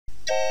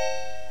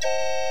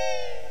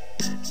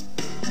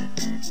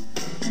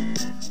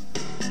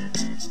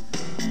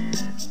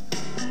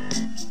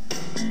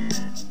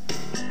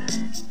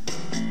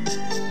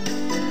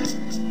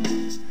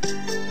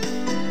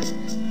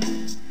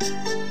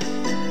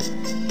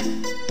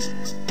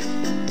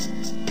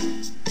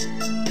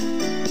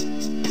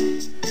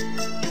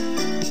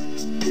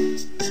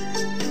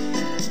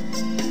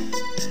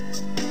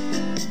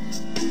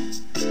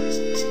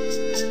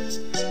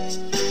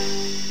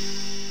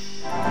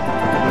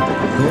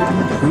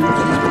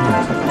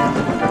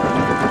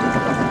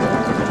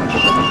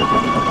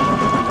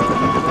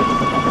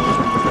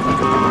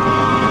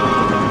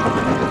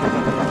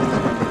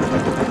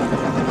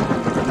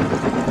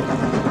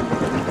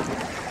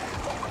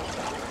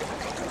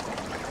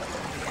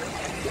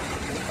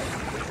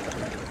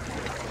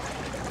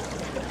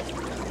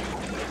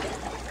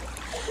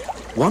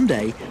One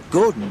day,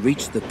 Gordon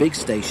reached the big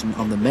station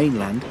on the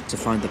mainland to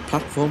find the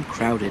platform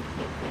crowded.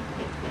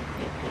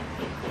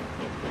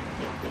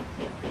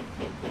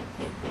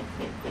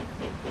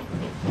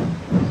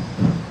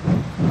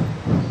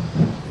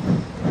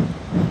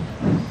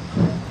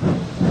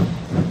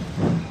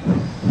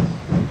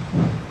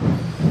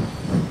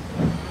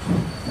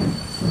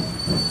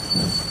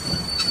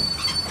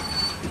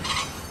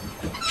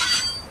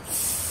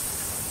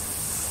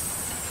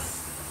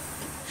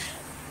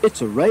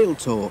 "It's a rail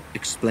tour,"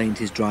 explained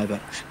his driver.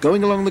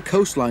 "Going along the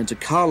coastline to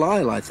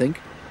Carlisle, I think."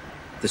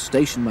 The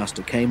station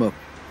master came up.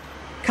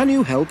 "Can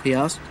you help?" he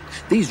asked.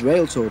 "These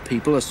rail tour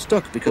people are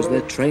stuck because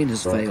their train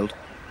has failed.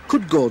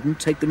 Could Gordon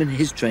take them in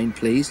his train,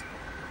 please?"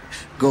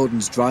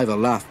 Gordon's driver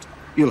laughed.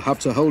 "You'll have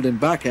to hold him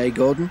back, eh,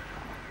 Gordon?"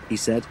 he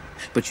said.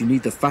 "But you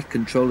need the Fat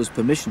Controller's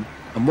permission.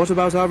 And what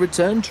about our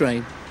return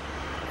train?"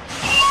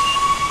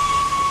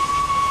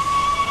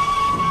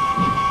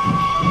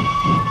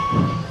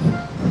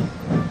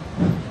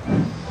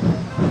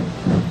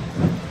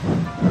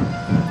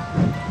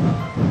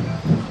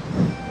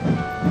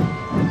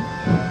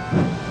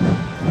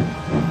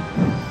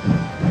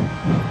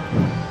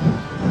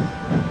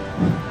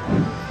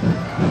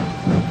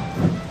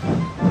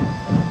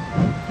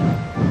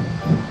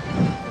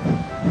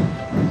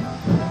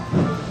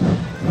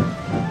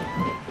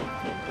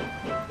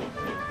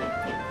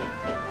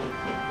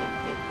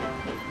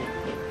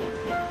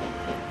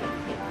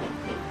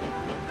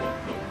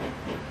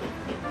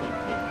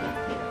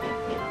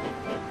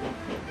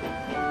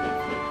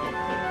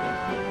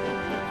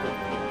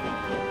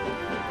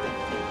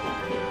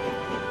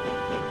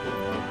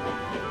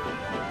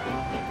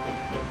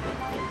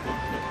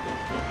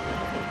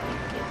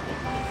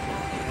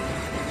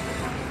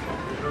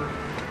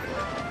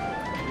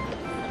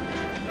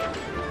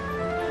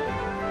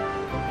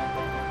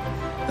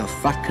 The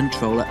Fat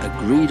Controller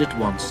agreed at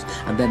once,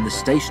 and then the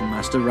station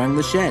master rang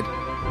the shed.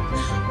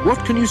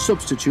 "What can you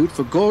substitute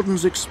for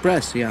Gordon's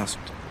Express?" he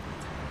asked.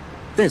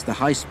 "There's the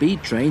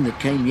high-speed train that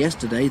came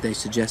yesterday," they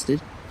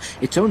suggested.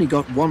 "It's only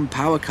got one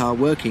power car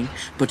working,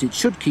 but it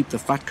should keep the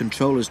Fat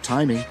Controller's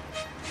timing."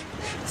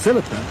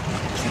 Philippa,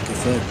 she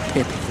preferred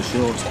Pip for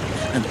short,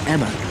 and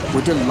Emma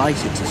were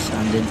delighted to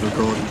stand in for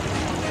Gordon.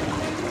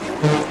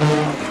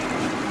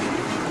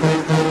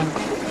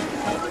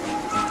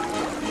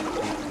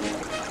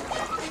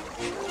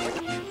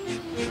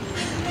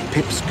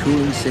 Pip's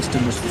cooling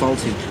system was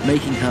faulty,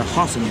 making her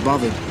hot and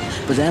bothered,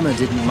 but Emma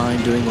didn't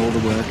mind doing all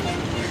the work.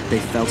 They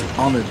felt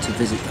honoured to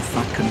visit the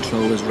Fat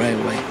Controller's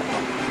railway.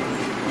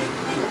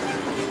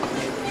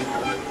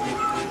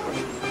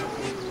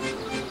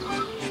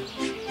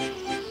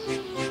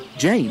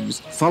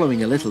 James,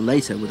 following a little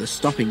later with a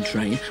stopping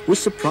train, was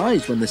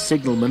surprised when the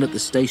signalman at the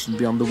station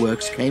beyond the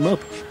works came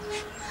up.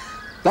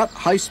 "That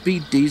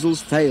high-speed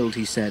diesel's failed,"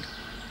 he said.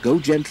 "Go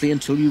gently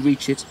until you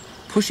reach it,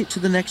 push it to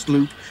the next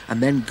loop,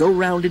 and then go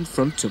round in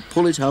front to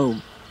pull it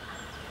home."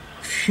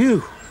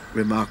 "Phew,"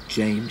 remarked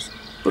James.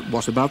 "But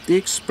what about the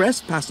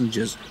express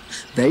passengers?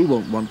 They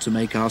won't want to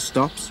make our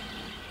stops."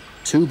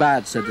 "Too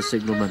bad," said the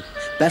signalman.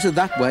 "Better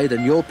that way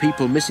than your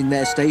people missing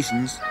their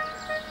stations."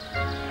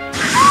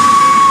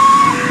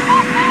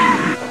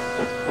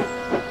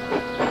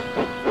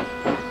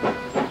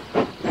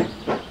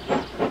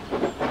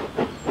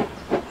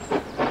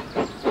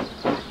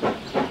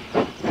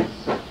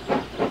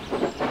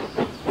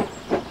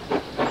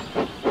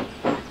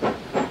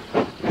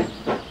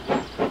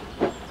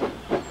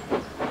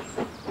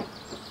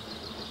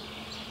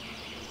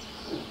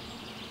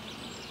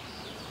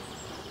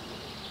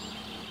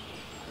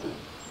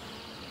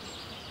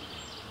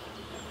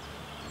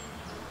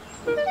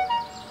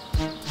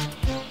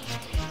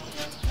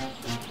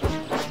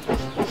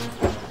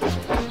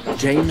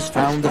 James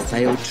found the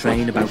failed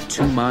train about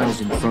 2 miles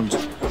in front.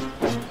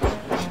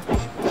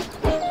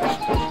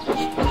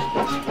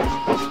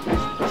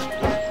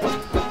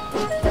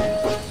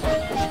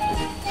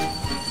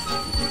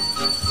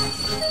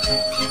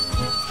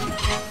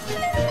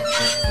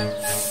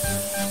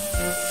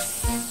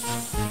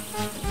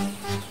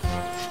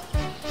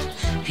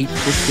 He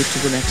pushed it to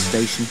the next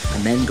station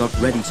and then got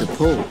ready to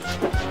pull.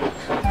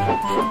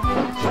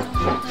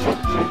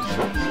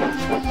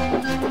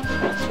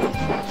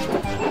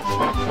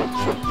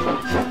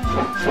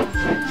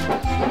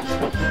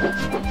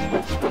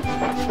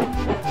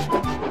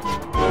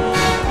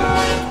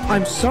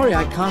 "I'm sorry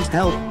I can't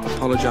help,"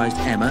 apologised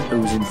Emma,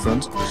 who was in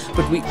front,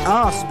 "but we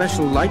are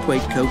special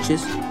lightweight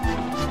coaches."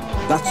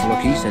 "That's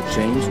lucky," said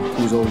James,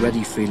 who was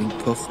already feeling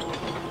puffed.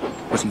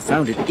 But he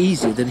found it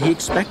easier than he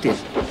expected.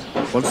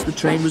 Once the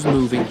train was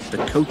moving, the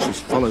coaches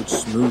followed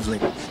smoothly.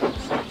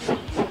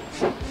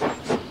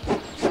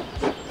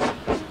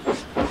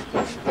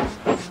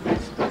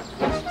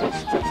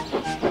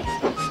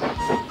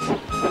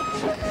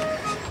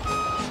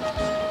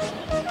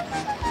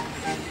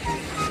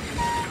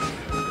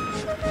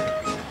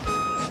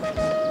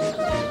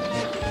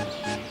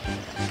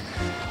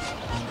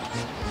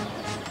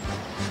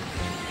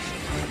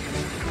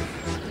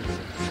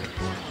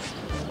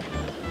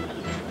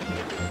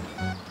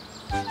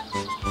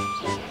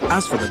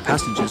 As for the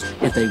passengers,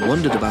 if they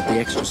wondered about the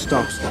extra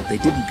stops, they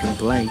didn't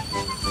complain.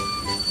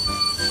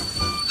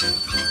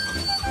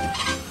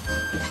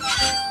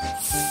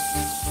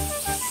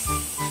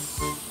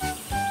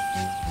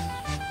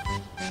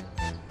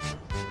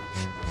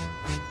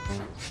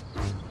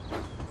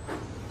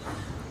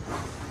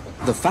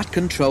 The Fat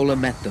Controller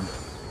met them.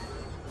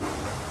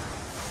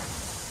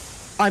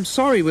 "I'm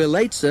sorry we're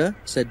late, sir,"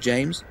 said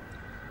James.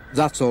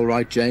 "That's all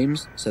right,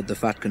 James," said the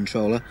Fat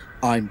Controller.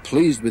 "I'm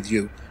pleased with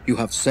you. You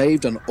have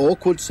saved an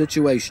awkward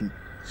situation.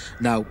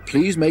 Now,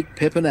 please make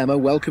Pip and Emma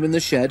welcome in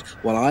the shed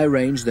while I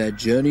arrange their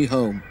journey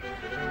home."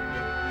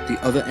 The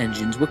other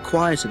engines were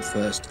quiet at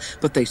first,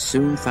 but they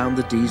soon found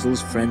the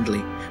diesels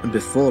friendly, and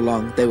before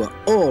long they were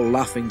all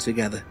laughing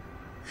together.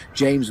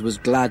 James was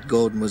glad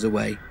Gordon was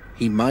away.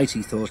 He might,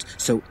 he thought,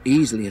 so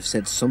easily have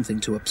said something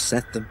to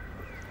upset them.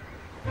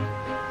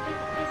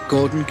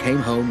 Gordon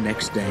came home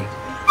next day.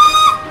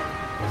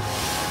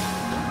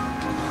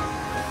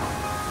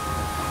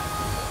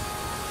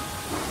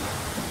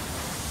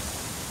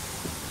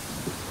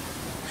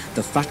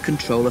 The Fat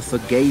Controller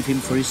forgave him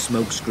for his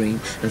smokescreen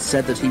and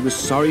said that he was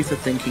sorry for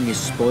thinking his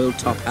spoiled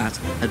top hat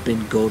had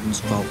been Gordon's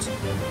fault.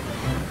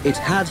 It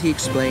had, he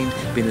explained,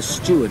 been a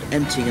steward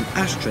emptying an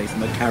ashtray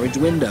from a carriage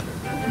window.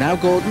 "Now,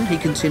 Gordon," he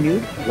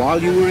continued,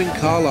 "while you were in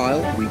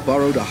Carlisle, we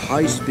borrowed a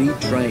high-speed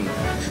train.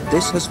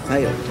 This has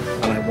failed,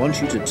 and I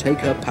want you to take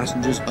her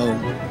passengers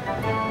home."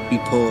 He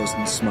paused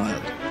and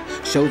smiled.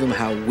 "Show them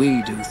how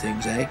we do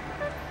things, eh?"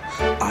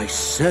 "I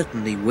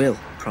certainly will,"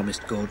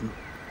 promised Gordon.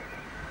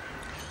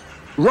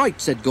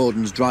 "Right," said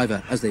Gordon's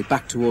driver as they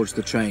backed towards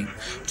the train.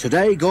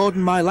 "Today,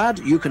 Gordon, my lad,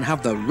 you can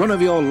have the run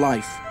of your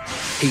life."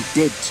 He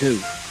did too.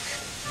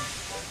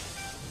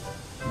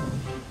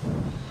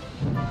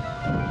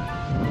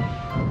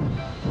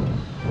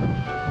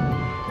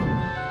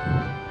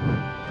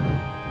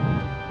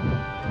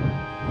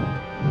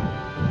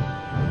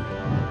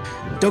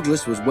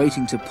 Douglas was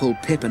waiting to pull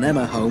Pip and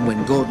Emma home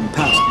when Gordon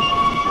passed.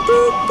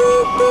 "Boop,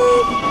 boop,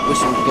 boop,"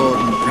 whistled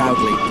Gordon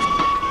proudly.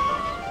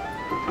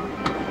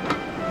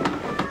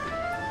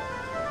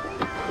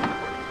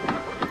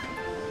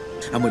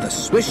 And with a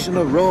swish and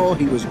a roar,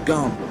 he was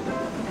gone.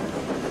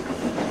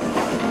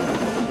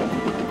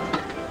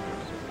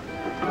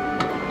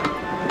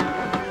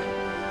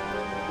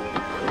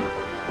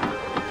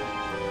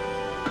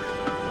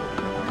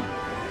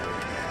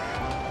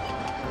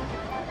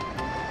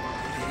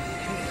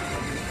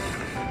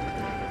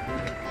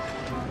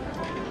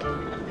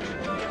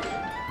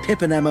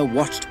 Pip and Emma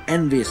watched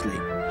enviously.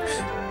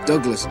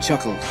 Douglas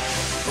chuckled.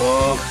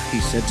 "Oh,"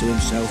 he said to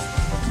himself,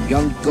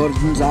 "young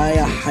Gordon's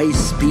a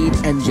high-speed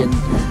engine,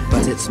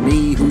 but it's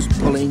me who's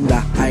pulling the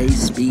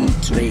high-speed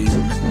train."